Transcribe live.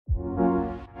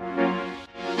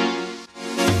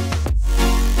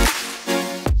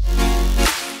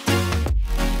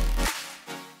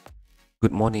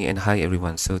Good morning and hi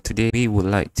everyone. So today we would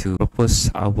like to propose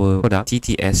our product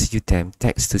TTS-UTeM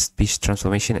text-to-speech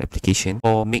transformation application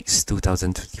for Mix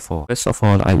 2024. First of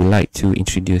all, I would like to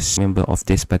introduce member of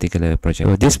this particular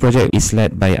project. So this project is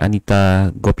led by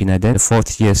Anita Gopinathan, a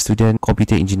 4th year student,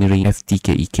 Computer Engineering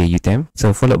FTKEK UTeM.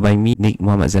 So followed by me, Nick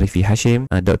Muhammad Zarifi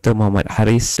Hashim, Dr. Muhammad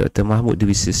Haris, Dr. Mahmud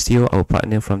Dwi Sustio, our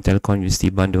partner from Telkom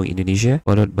Universiti Bandung, Indonesia,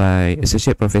 followed by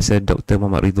Associate Professor Dr.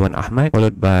 Muhammad Ridwan Ahmad,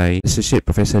 followed by Associate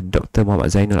Professor Dr. Muhammad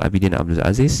Zainul Abidin Abdul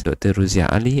Aziz, Dr. Ruzia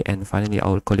Ali, and finally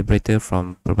our collaborator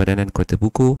from Perbadanan Kota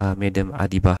Buku, Madam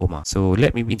Adibah Omar. So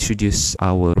let me introduce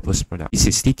our proposed product. This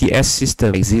is TTS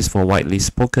system exists for widely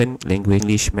spoken language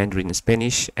English, Mandarin, and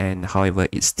Spanish, and however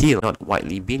it's still not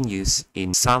widely being used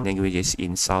in some languages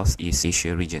in Southeast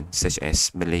Asia region, such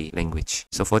as Malay language.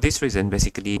 So for this reason,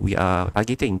 basically we are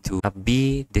targeting to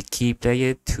be the key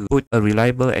player to put a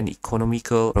reliable and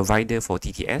economical provider for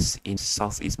TTS in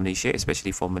Southeast Malaysia,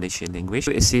 especially for Malaysian language,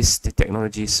 to assist the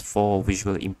technologies for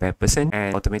visual impaired person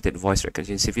and automated voice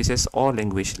recognition services or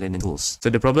language learning tools. So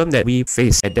the problem that we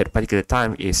face at that particular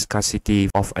time is scarcity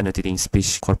of annotating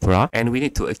speech corpora, and we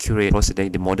need to accurate procedure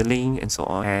the modeling and so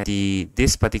on. And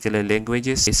this particular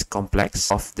languages is complex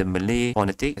of the Malay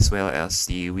phonetic as well as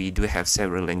we do have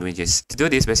several languages. To do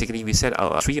this, basically we set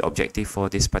out 3 objectives for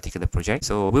this particular project.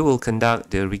 So we will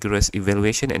conduct the rigorous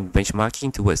evaluation and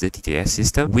benchmarking towards the TTS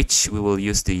system, which we will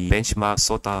use the benchmark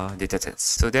SOTA datasets.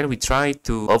 So then we try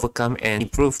to overcome and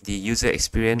improve the user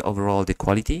experience, overall the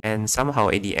quality, and somehow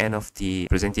at the end of the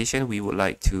presentation we would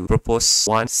like to propose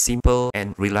one simple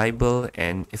and reliable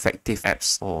and effective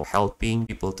apps for helping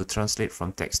people to translate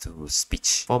from text to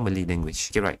speech for Malay language.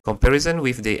 Okay, right. Comparison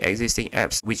with the existing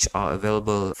apps which are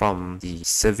available from the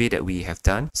survey that we have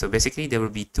done. So basically there will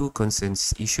be 2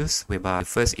 concerns issues, whereby the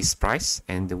first is price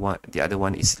and the other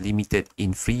one is limited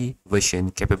in free version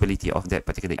capability of that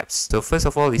particular apps. So first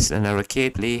of all is an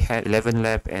arcade, Playhead, 11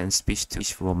 Lab, and Speech to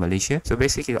Speech from Malaysia. So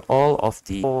basically all of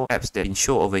the 4 apps that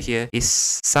show over here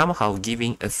is somehow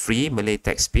giving a free Malay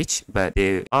text speech, but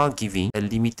they are giving a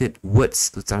limited words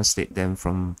to translate them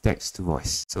from text to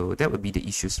voice. So that would be the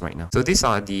issues right now. So these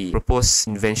are the proposed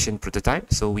invention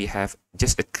prototype. So we have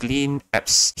just a clean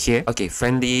apps here. Okay,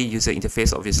 friendly user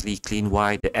interface, obviously clean,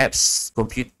 wide. The apps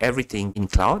compute everything in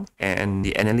cloud, and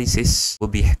the analysis will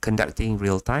be conducting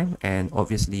real time, and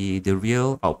obviously the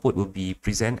real output will be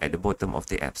present at the bottom of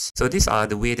the apps. So these are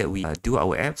the way that we do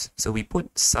our apps. So we put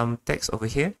some text over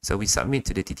here, so we submit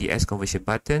to the TTS conversion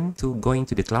button to going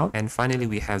to the cloud, and finally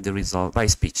we have the result by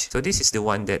speech. So this is the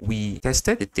one that we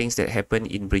tested, the things that happened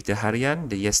in Berita Harian,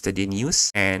 the yesterday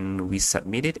news, and we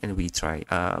submit it and we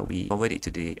convert it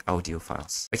to the audio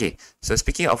files. Okay, so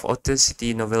speaking of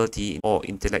authenticity, novelty, or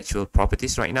intellectual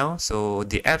properties right now, so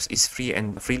the apps is free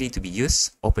and freely to be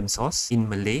used, open source in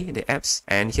Malay, the apps,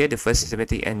 and here the first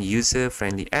systematic and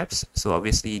user-friendly apps. So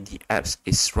obviously the apps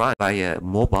is run via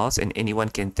mobiles and anyone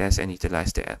can test and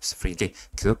utilize the apps free. Okay,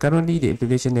 so currently the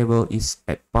implementation level is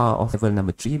at par of level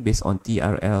number 3 based on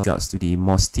TRL regards to the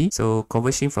MOST. So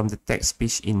conversion from the text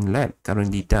speech in lab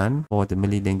currently done for the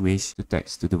Malay language to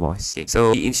text to the voice. Okay,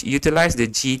 so we utilize the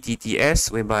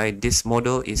GTTS, whereby this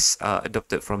model is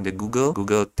adopted from the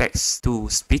Google text to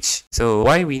speech. So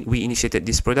why we initiated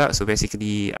this product? So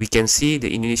basically we can see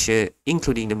the Indonesia,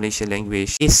 including the Malaysian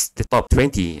language, is the top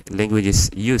 20 languages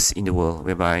used in the world,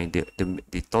 whereby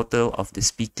the total of the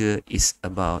speaker is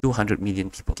about 200 million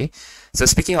people. Okay, so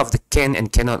speaking of the can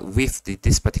and cannot with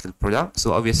this particular product,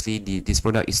 so obviously this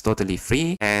product is totally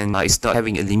free and it's not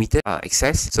having a limited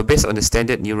access. So based on the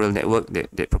standard neural network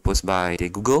that proposed by the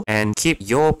Google, and keep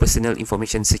your personal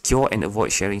information secure and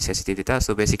avoid sharing sensitive data.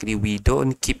 So basically we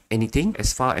don't keep anything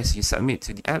as far as you submit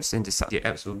to the apps, and the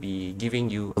apps will be giving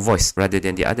you a voice, rather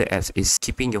than the other apps is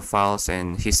keeping your files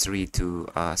and history to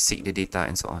seek the data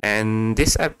and so on. And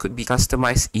this app could be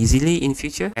customized easily in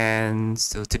future, and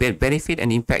so to benefit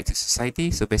and impact to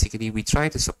society. So basically we try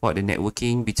to support the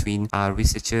networking between our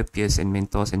researcher, peers, and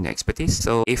mentors and expertise.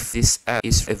 So if this app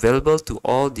is available to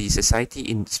all the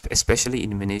society, especially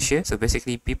in Malaysia, so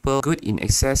basically people good in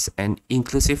access and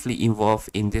inclusively involved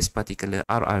in this particular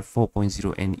RR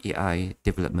 4.0 and AI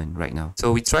development right now.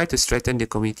 So we try to strengthen the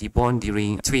community bond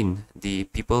between the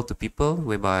people to people,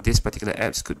 whereby this particular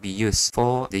apps could be used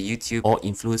for the YouTube or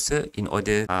influencer in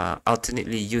order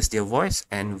alternately use their voice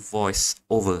and voice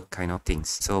over kind of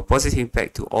things. So positive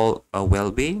impact to all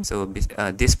well-being. So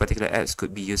this particular apps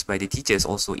could be used by the teachers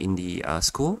also in the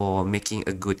school for making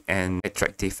a good and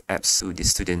attractive apps to the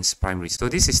students primary. So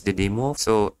this is the demo.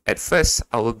 So at first,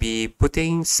 I will be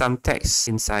putting some text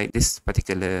inside this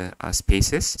particular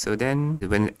spaces. So then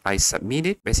when I submit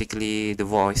it, basically the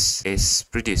voice is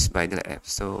produced by the app.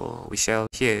 So we shall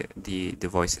hear the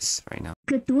voices right now.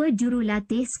 Ketua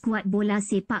Jurulatih Skuad Bola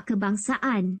Sepak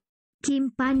Kebangsaan,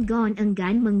 Kim Pan Gon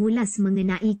enggan mengulas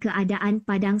mengenai keadaan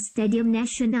padang Stadium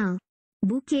Nasional,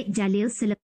 Bukit Jalil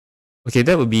selepas. Okay,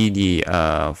 that would be the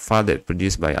file that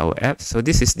produced by our app. So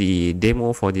this is the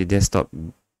demo for the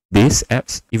desktop-based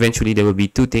apps. Eventually, there will be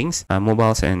two things,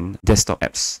 mobiles and desktop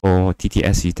apps for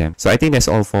TTS-UTeM. So I think that's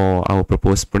all for our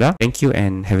proposed product. Thank you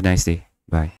and have a nice day.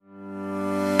 Bye.